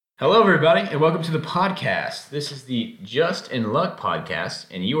Hello, everybody, and welcome to the podcast. This is the Just in Luck podcast,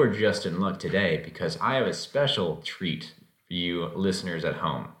 and you are just in luck today because I have a special treat for you listeners at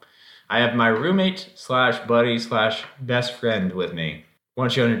home. I have my roommate slash buddy slash best friend with me. Why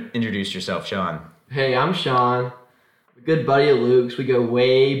don't you introduce yourself, Sean? Hey, I'm Sean, a good buddy of Luke's. We go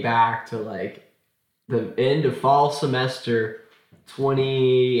way back to the end of fall semester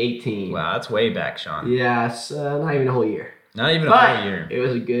 2018. Wow, that's way back, Sean. Yeah, it's not even a whole year. Not even a But whole year. it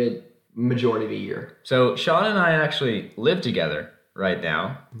was a good majority of a year. So Sean and I actually live together right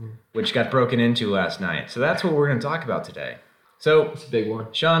now, which got broken into last night. So that's what we're going to talk about today. So, It's a big one.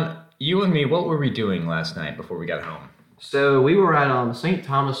 Sean, you and me, what were we doing last night before we got home? So we were at St.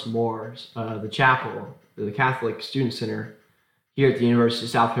 Thomas More's, the chapel, the Catholic Student Center here at the University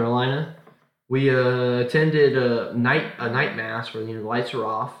of South Carolina. We attended a night mass where the lights are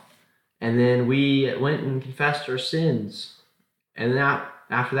off, and then we went and confessed our sins. And then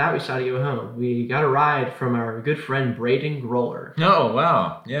after that, we decided to go home. We got a ride from our good friend Braden Groller. Oh,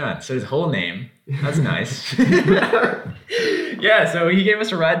 wow. Yeah, it says his whole name. That's nice. Yeah, so he gave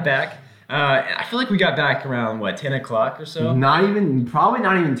us a ride back. I feel like we got back around, 10 o'clock or so? Probably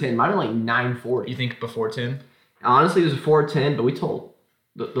not even 10. Might have been like 9:40. You think before 10? Honestly, it was 4:10, but we told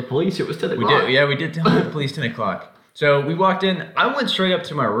the police it was 10 We o'clock. did. Yeah, we did tell the police 10 o'clock. So we walked in. I went straight up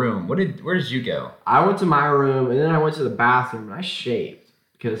to my room. Where did you go? I went to my room, and then I went to the bathroom, and I shaved.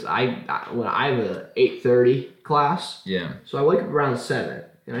 Because I have a 8:30 class. Yeah. So I wake up around 7,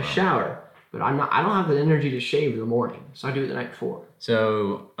 and I shower. But I don't have the energy to shave in the morning, so I do it the night before.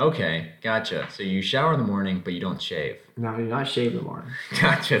 So, okay, gotcha. So you shower in the morning, but you don't shave. No, I do not shave in the morning.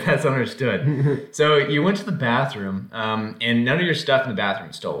 Gotcha, that's understood. So you went to the bathroom, and none of your stuff in the bathroom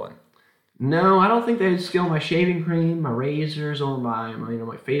was stolen. No, I don't think they would steal my shaving cream, my razors, or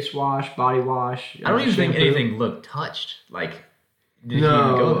my face wash, body wash. I don't even think shampoo. anything looked touched. Did he even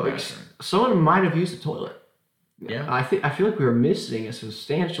go to the bathroom? Someone might have used the toilet. Yeah. I feel like we were missing a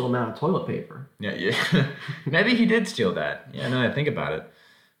substantial amount of toilet paper. Yeah. Maybe he did steal that. Yeah, now that I think about it.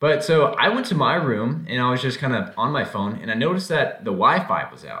 But so I went to my room, and I was just kind of on my phone, and I noticed that the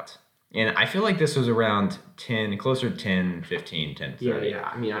Wi-Fi was out. And I feel like this was around 10, closer to 10, 15, 10, 30. Yeah.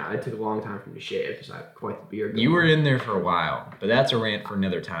 I mean, I took a long time for me to shave because I have quite the beard. You were in there for a while, but that's a rant for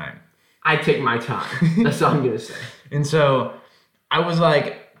another time. I take my time. That's all I'm going to say. And so I was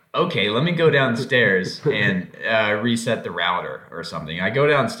like, okay, let me go downstairs and reset the router or something. I go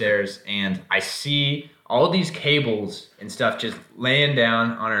downstairs and I see all these cables and stuff just laying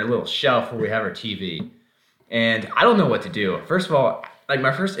down on our little shelf where we have our TV. And I don't know what to do. First of all,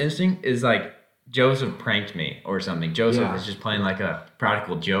 my first instinct is Joseph pranked me or something. Joseph is just playing a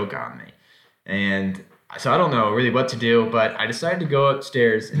practical joke on me. And so I don't know really what to do, but I decided to go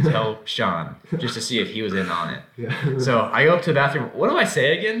upstairs and tell Sean just to see if he was in on it. Yeah. So I go up to the bathroom. What do I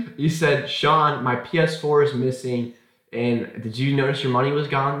say again? You said, Sean, my PS4 is missing, and did you notice your money was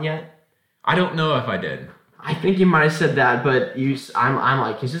gone yet? I don't know if I did. I think you might have said that, but I'm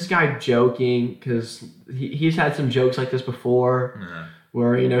like, is this guy joking? Because he's had some jokes like this before,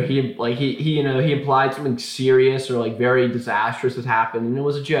 where he implied something serious or very disastrous has happened, and it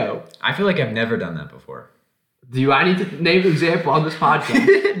was a joke. I feel like I've never done that before. Do I need to name an example on this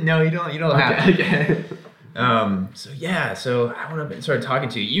podcast? No, you don't. You don't have to. Okay. So I went up and started talking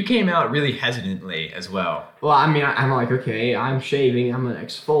to you. You came out really hesitantly as well. Well, I mean, I'm like, okay, I'm shaving, I'm gonna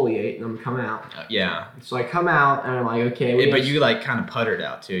exfoliate, and I'm gonna come out. Yeah. So I come out, and I'm like, okay. But you kind of puttered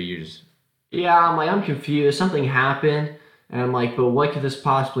out too. You just. Yeah, I'm like, I'm confused. Something happened, and I'm like, but what could this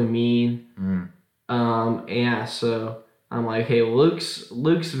possibly mean? So I'm like, hey,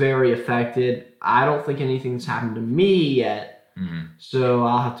 Luke's very affected. I don't think anything's happened to me yet. So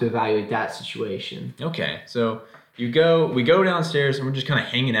I'll have to evaluate that situation. Okay, so we go downstairs and we're just kind of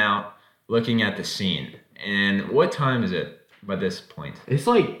hanging out, looking at the scene. And what time is it by this point? It's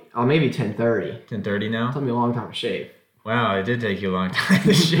maybe 10:30. 10:30 now? It took me a long time to shave. Wow, it did take you a long time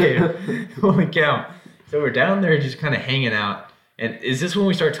to shave. Holy cow. So we're down there just kind of hanging out. And is this when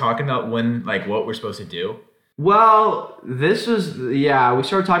we start talking about what we're supposed to do? Well, we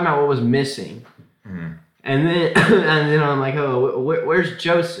started talking about what was missing. And then I'm like, oh, where's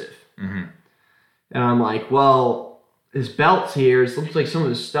Joseph? And I'm like, well, his belt's here. It looks like some of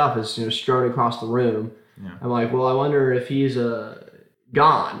his stuff is strewn across the room. Yeah. I'm like, well, I wonder if he's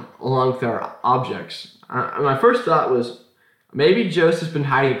gone along with our objects. My first thought was maybe Joseph's been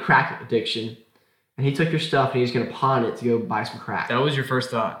hiding a crack addiction, and he took your stuff and he's going to pawn it to go buy some crack. That was your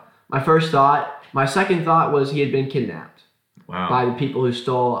first thought? My first thought. My second thought was he had been kidnapped by the people who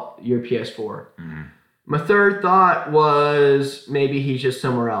stole your PS4. My third thought was maybe he's just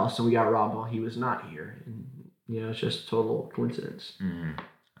somewhere else and we got robbed while he was not here. And, it's just total coincidence.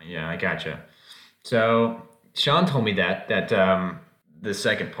 Yeah, I gotcha. So Sean told me that the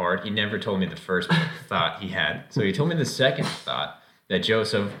second part. He never told me the first thought he had. So he told me the second thought that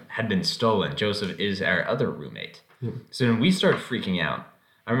Joseph had been stolen. Joseph is our other roommate. So then we start freaking out.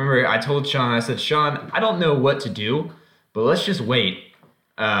 I remember I told Sean, I said, Sean, I don't know what to do, but let's just wait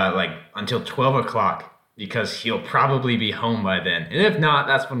until 12 o'clock because he'll probably be home by then. And if not,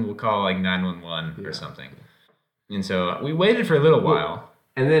 that's when we'll call 911 or something. And so we waited for a little while.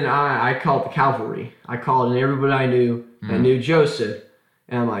 And then I called the cavalry. I called in everybody I knew that knew Joseph.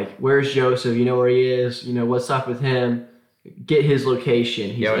 And I'm like, where's Joseph? You know where he is? You know, what's up with him? Get his location.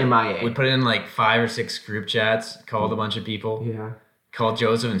 He's MIA. We put in 5 or 6 group chats, called a bunch of people. Yeah. Called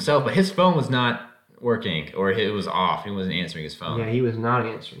Joseph himself, but his phone was not working or it was off. He wasn't answering his phone. Yeah, he was not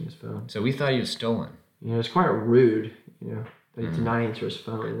answering his phone. So we thought he was stolen. You know, it's quite rude, that he did not answer his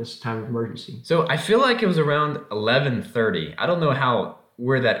phone in this time of emergency. So I feel like it was around 11:30. I don't know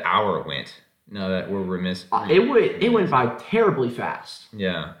where that hour went. Now that we're remiss. It went by terribly fast.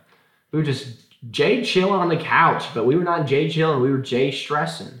 Yeah. We were just Jay chilling on the couch, but we were not Jay chilling. We were Jay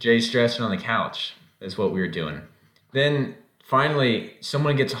stressing. Jay stressing on the couch is what we were doing. Then finally,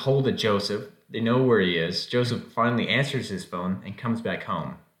 someone gets a hold of Joseph. They know where he is. Joseph finally answers his phone and comes back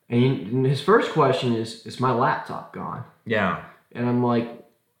home. And his first question is my laptop gone? Yeah. And I'm like,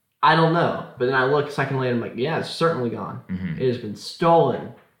 I don't know. But then I look a second later, I'm like, yeah, it's certainly gone. Mm-hmm. It has been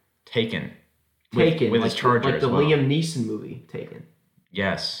stolen. Taken. With his charger like as the well. Liam Neeson movie, Taken.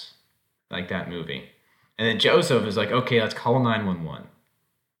 Yes. Like that movie. And then Joseph is like, okay, let's call 911.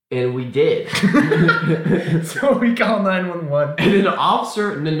 And we did. So we called 911. And then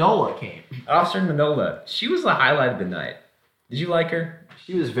Officer Nanola came. Officer Manola. She was the highlight of the night. Did you like her?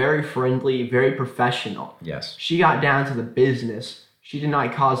 She was very friendly, very professional. Yes. She got down to the business. She did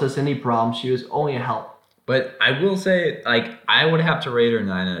not cause us any problems. She was only a help. But I will say, I would have to rate her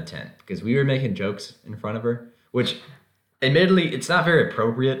 9 out of 10 because we were making jokes in front of her, which admittedly, it's not very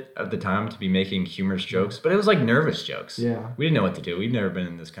appropriate at the time to be making humorous jokes, but it was nervous jokes. Yeah. We didn't know what to do. We'd never been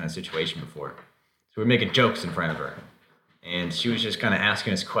in this kind of situation before. So we were making jokes in front of her. And she was just kind of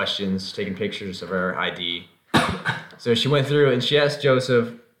asking us questions, taking pictures of her ID. So she went through and she asked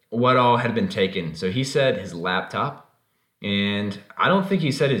Joseph what all had been taken. So he said his laptop. And I don't think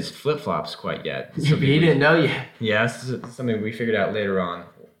he said his flip-flops quite yet. He didn't know yet. Yeah, this is something we figured out later on.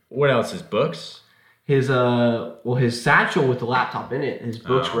 What else? His books? His satchel with the laptop in it. His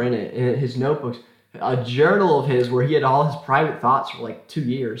books were in it. And his notebooks. A journal of his where he had all his private thoughts for 2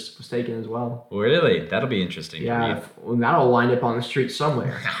 years was taken as well. Really? That'll be interesting. Yeah, that'll wind up on the street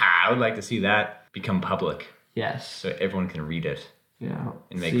somewhere. I would like to see that become public. Yes. So everyone can read it. Yeah.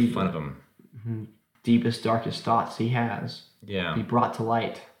 And make fun of him. Mm-hmm. Deepest, darkest thoughts he has. Yeah. Be brought to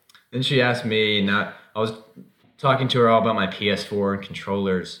light. Then she asked me, I was talking to her all about my PS4 and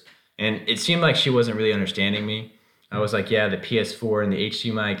controllers, and it seemed like she wasn't really understanding me. I was like, yeah, the PS4 and the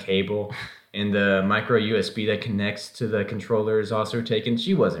HDMI cable and the micro USB that connects to the controller is also taken.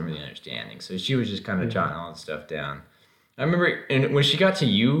 She wasn't really understanding, so she was just kind of jotting all this stuff down. I remember when she got to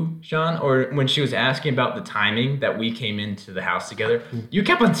you, Sean, or when she was asking about the timing that we came into the house together, you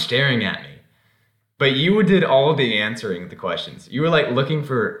kept on staring at me. But you did all the answering the questions. You were looking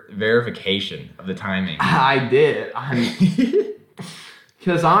for verification of the timing. I did.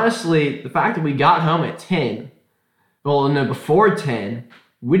 Because honestly, the fact that we got home at 10, before 10,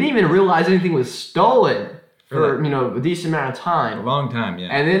 we didn't even realize anything was stolen for a decent amount of time. A long time, yeah.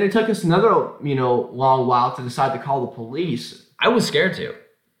 And then it took us another, long while to decide to call the police. I was scared to.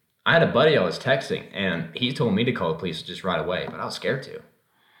 I had a buddy I was texting, and he told me to call the police just right away, but I was scared to.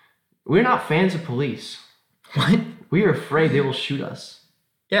 We're not fans of police. What? We are afraid they will shoot us.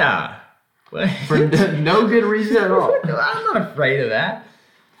 Yeah. What? For no good reason at all. I'm not afraid of that.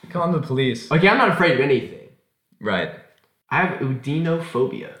 Calling the police. Okay, I'm not afraid of anything. Right. I have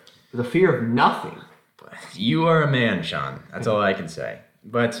udinophobia. The fear of nothing. You are a man, Sean. That's all I can say.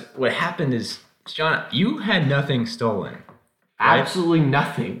 But what happened is, Sean, you had nothing stolen. Right? Absolutely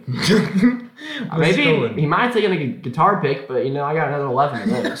nothing. Maybe stolen? He might have taken a guitar pick, but I got another 11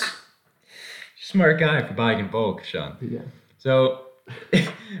 of those. Smart guy for buying in bulk, Sean. Yeah. So,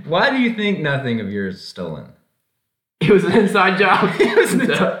 why do you think nothing of yours is stolen? It was an inside job. It was an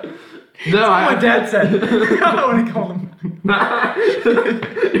inside. No, my dad said. I don't want to call him.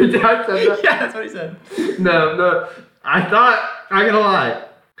 Your dad said that? Yeah, that's what he said. No. I thought, I'm not gonna lie.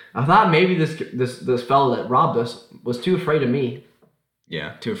 I thought maybe this fellow that robbed us was too afraid of me.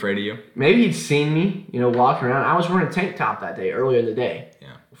 Yeah, too afraid of you? Maybe he'd seen me, walking around. I was wearing a tank top that day, earlier in the day.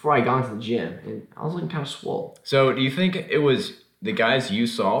 Yeah. Before I got into the gym, and I was looking kind of swole. So, do you think it was the guys you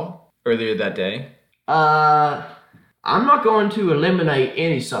saw earlier that day? I'm not going to eliminate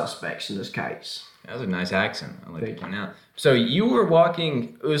any suspects in this case. That was a nice accent. I'd like Thank to point out. So you were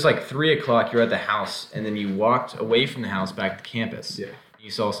walking. It was like 3:00. You were at the house, and then you walked away from the house back to campus. Yeah.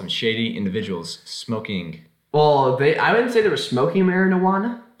 You saw some shady individuals smoking. Well, I wouldn't say they were smoking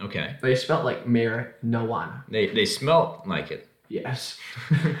marijuana. Okay. They smelled like marijuana. They smelled like it. Yes.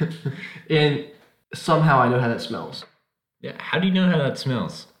 And somehow I know how that smells. Yeah. How do you know how that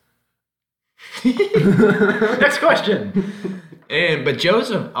smells? Next question. But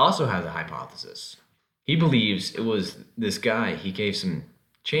Joseph also has a hypothesis. He believes it was this guy he gave some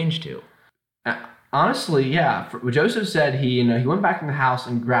change to. Honestly, yeah. Joseph said he went back in the house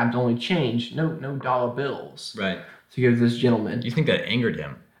and grabbed only change, no dollar bills, Right. to give this gentleman. Do you think that angered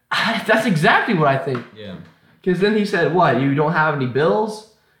him? That's exactly what I think. Yeah. Because then he said, "What? You don't have any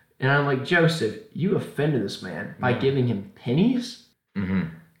bills?" And I'm like, Joseph, you offended this man by giving him pennies. Mm-hmm.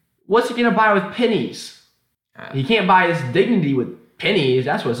 What's he gonna buy with pennies? He can't buy his dignity with pennies.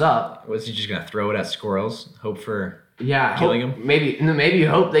 That's what's up. Was he just gonna throw it at squirrels? Hope for Yeah, killing him? Maybe you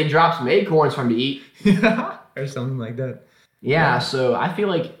hope they drop some acorns for him to eat. or something like that. Yeah, so I feel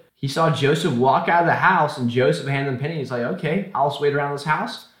like he saw Joseph walk out of the house and Joseph hand him pennies. He's like, okay, I'll just wait around this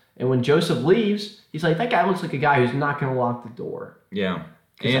house. And when Joseph leaves, he's like, that guy looks like a guy who's not going to lock the door. Yeah.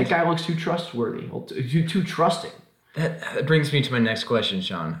 Because that guy looks too trustworthy, too trusting. That brings me to my next question,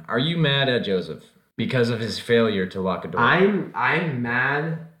 Sean. Are you mad at Joseph because of his failure to lock a door? I'm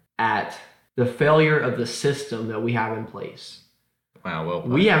mad at the failure of the system that we have in place. Wow, well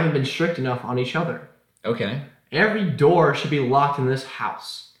put. We haven't been strict enough on each other. Okay. Every door should be locked in this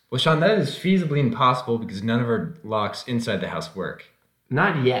house. Well, Sean, that is feasibly impossible because none of our locks inside the house work.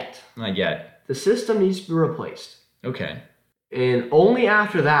 Not yet. Not yet. The system needs to be replaced. Okay. And only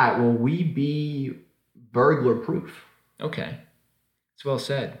after that will we be burglar proof. Okay. It's well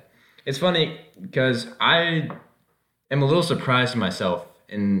said. It's funny because I am a little surprised in myself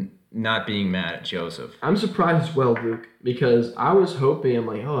in not being mad at Joseph. I'm surprised as well, Luke, because I was hoping, I'm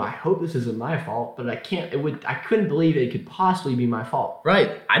like, I hope this isn't my fault, but I couldn't believe it could possibly be my fault.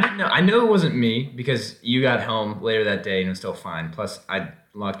 Right. I didn't know. I know it wasn't me because you got home later that day and it was still fine. Plus, I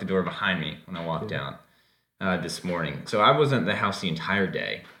locked the door behind me when I walked down this morning. So I wasn't at the house the entire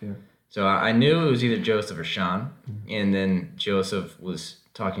day. Yeah. So I knew it was either Joseph or Sean. And then Joseph was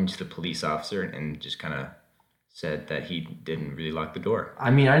talking to the police officer and just kind of said that he didn't really lock the door.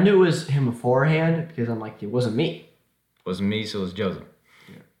 I mean, I knew it was him beforehand because I'm like, it wasn't me. It wasn't me, so it was Joseph.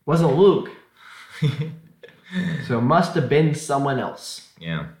 It wasn't Luke. So it must have been someone else.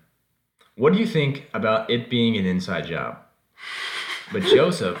 Yeah. What do you think about it being an inside job? But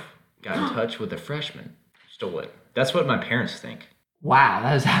Joseph got in touch with a freshman, stole it. That's what my parents think. Wow,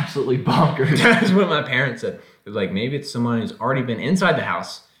 that is absolutely bonkers. That's what my parents said. They're like, maybe it's someone who's already been inside the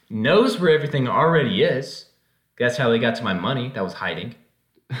house, knows where everything already is. That's how they got to my money that was hiding.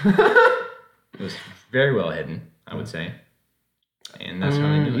 It was very well hidden, I would say. And that's how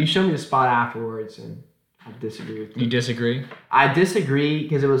they do it. You showed me the spot afterwards, and I disagree with you. You disagree? I disagree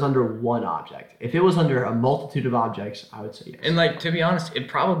because it was under one object. If it was under a multitude of objects, I would say yes. And like, to be honest, it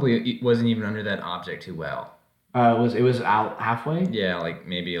probably wasn't even under that object too well. It was out halfway? Yeah, like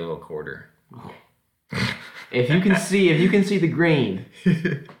maybe a little quarter. If you can see the green,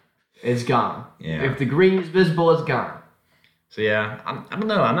 it's gone. Yeah. If the green is visible, it's gone. So yeah, I don't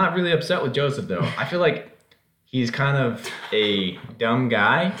know. I'm not really upset with Joseph though. I feel like he's kind of a dumb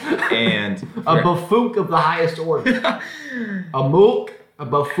guy and A buffook of the highest order. A mook, a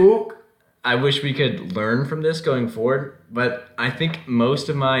buffook. I wish we could learn from this going forward, but I think most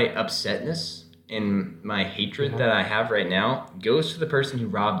of my upsetness and my hatred that I have right now goes to the person who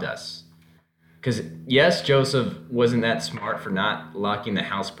robbed us. Because yes, Joseph wasn't that smart for not locking the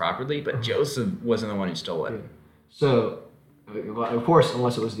house properly, but Joseph wasn't the one who stole it. So, of course,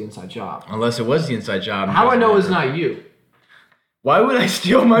 unless it was the inside job. Unless it was the inside job. How do I know it's not you? Why would I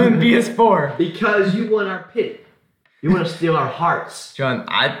steal my own PS4? Because you want our pity. You want to steal our hearts. John,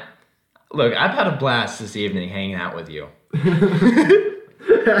 I've had a blast this evening hanging out with you.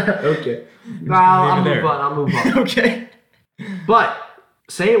 Okay. I'll move on. Okay. But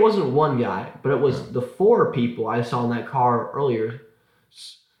say it wasn't one guy, but it was the 4 people I saw in that car earlier,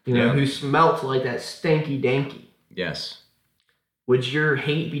 who smelt like that stanky danky. Yes. Would your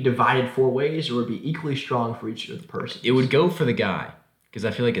hate be divided 4 ways, or would it be equally strong for each of the persons? It would go for the guy, because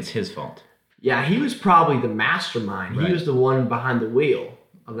I feel like it's his fault. Yeah, he was probably the mastermind. Right. He was the one behind the wheel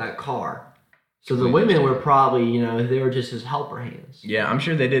of that car. So the women were probably, they were just his helper hands. Yeah, I'm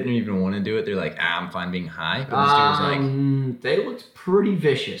sure they didn't even want to do it. They're like, I'm fine being high. But this dude was like... They looked pretty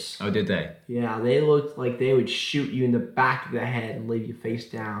vicious. Oh, did they? Yeah, they looked like they would shoot you in the back of the head and leave you face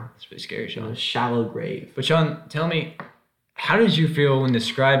down. That's pretty scary, Sean. In a shallow grave. But Sean, tell me, how did you feel when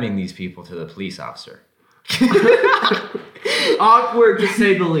describing these people to the police officer? Awkward to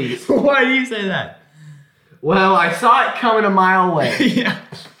say the least. Why do you say that? Well, I saw it coming a mile away. Yeah.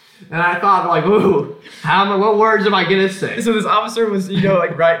 And I thought, like, ooh, what words am I going to say? So this officer was,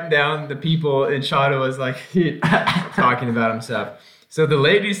 like writing down the people, and Shauna was like talking about himself. So the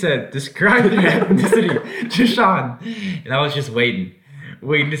lady said, describe their ethnicity to Sean. And I was just waiting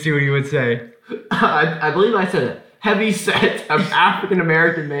to see what he would say. I believe I said heavy set of African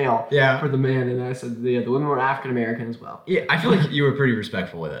American male for the man. And I said the women were African American as well. Yeah, I feel like you were pretty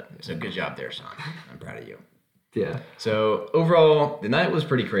respectful with it. So good job there, Sean. I'm proud of you. Yeah. So overall, the night was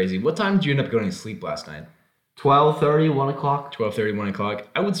pretty crazy. What time did you end up going to sleep last night? 12:30, 1 o'clock. 12:30, 1 o'clock.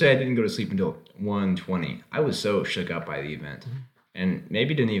 I would say I didn't go to sleep until 1:20. I was so shook up by the event, and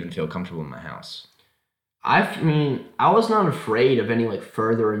maybe didn't even feel comfortable in my house. I was not afraid of any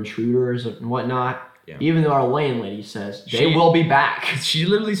further intruders and whatnot. Yeah. Even though our landlady says they will be back. She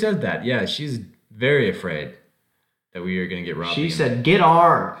literally said that. Yeah, she's very afraid that we are going to get robbed. She said, "Get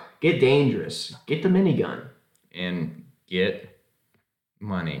armed, get dangerous, get the minigun." And get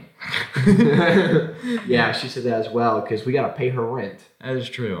money. Yeah, she said that as well because we got to pay her rent. That is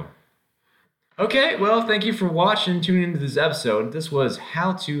true. Okay, well, thank you for watching and tuning into this episode. This was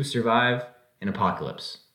How to Survive an Apocalypse.